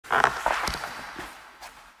Whoa,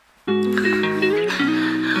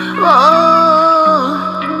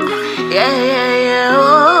 yeah, yeah, yeah,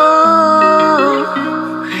 whoa,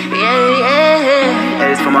 yeah,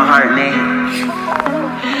 yeah. It's for my heart, name.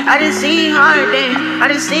 I done seen hard days, I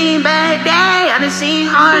done seen bad days, I done seen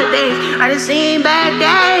hard days, I done seen bad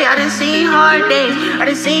days, I done seen hard days, I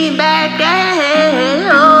done seen bad days.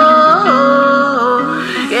 Oh,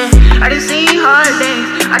 yeah, I done seen hard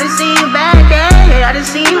days, I done seen bad days, I done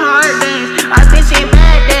seen hard days, I've been seeing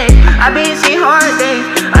bad days, I've been seeing hard days,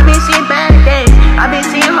 I've been seeing bad days, I've been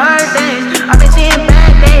seeing hard days, I've been seeing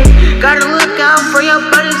bad days. Gotta look out for your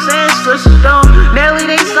brothers and sisters, though. Nelly,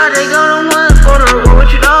 they thought they gonna wanna go to war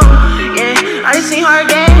with you, though. Yeah, I done seen hard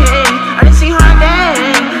days, I done seen hard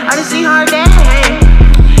days, I done seen hard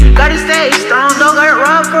days. Gotta stay strong, though. Gotta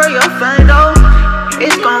run for your family, though.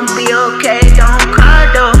 It's gonna be okay, don't cry,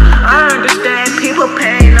 though. I understand people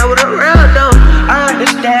pain over the real, though. I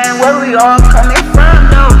understand where we all coming from,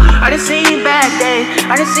 though. I done seen bad days,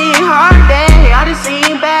 I done seen hard days, I done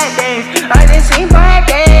seen bad days, I done seen bad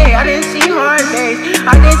days, I done seen hard days,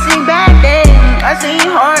 I done seen bad days, I seen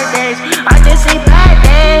hard days, I done seen bad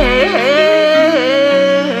days.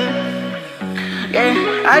 Yeah,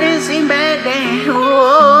 I done seen bad days.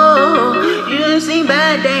 Oh, you done seen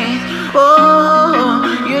bad days. Oh,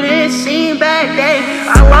 you didn't see bad days.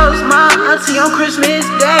 I lost my auntie on Christmas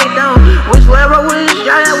Day, though. Wish where I wish,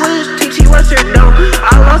 I wish TT was here, though.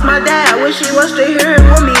 I lost my dad, wish he was still here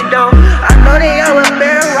with me, though. I know they all up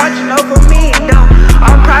there watching over me, though.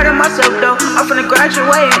 I'm proud of myself, though. I'm finna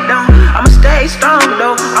graduate, though. I'ma stay strong,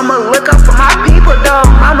 though. I'ma look up for my people, though.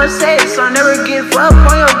 Mama said, son, never give up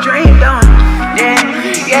on your dream, though. Yeah,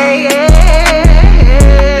 yeah, yeah.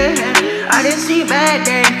 I didn't see bad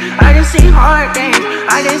days, I didn't see hard days,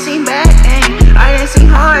 I didn't see bad days, I didn't see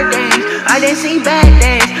hard days, I didn't see bad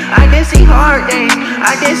days, I didn't see hard days,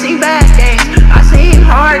 I didn't see bad days, I seen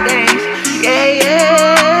hard days, yeah,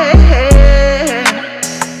 yeah.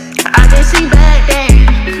 I didn't see bad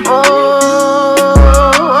days, oh,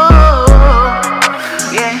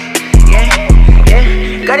 yeah, yeah,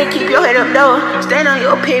 yeah. Gotta keep your head up, though, stand on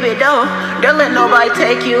your pivot, though. Don't let nobody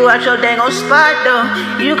take you out your dang old spot, though.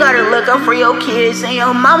 You gotta look out for your kids and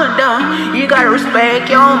your mama, though. You gotta respect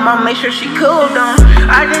your own mama, make sure she cool, though.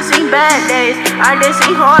 I done seen bad days, I done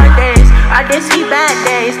seen hard days, I done seen bad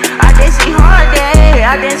days, I done seen hard days,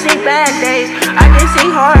 I done seen bad days, I done seen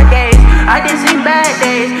hard days, I done seen bad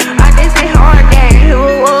days, I done seen hard days.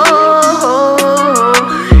 Ooh,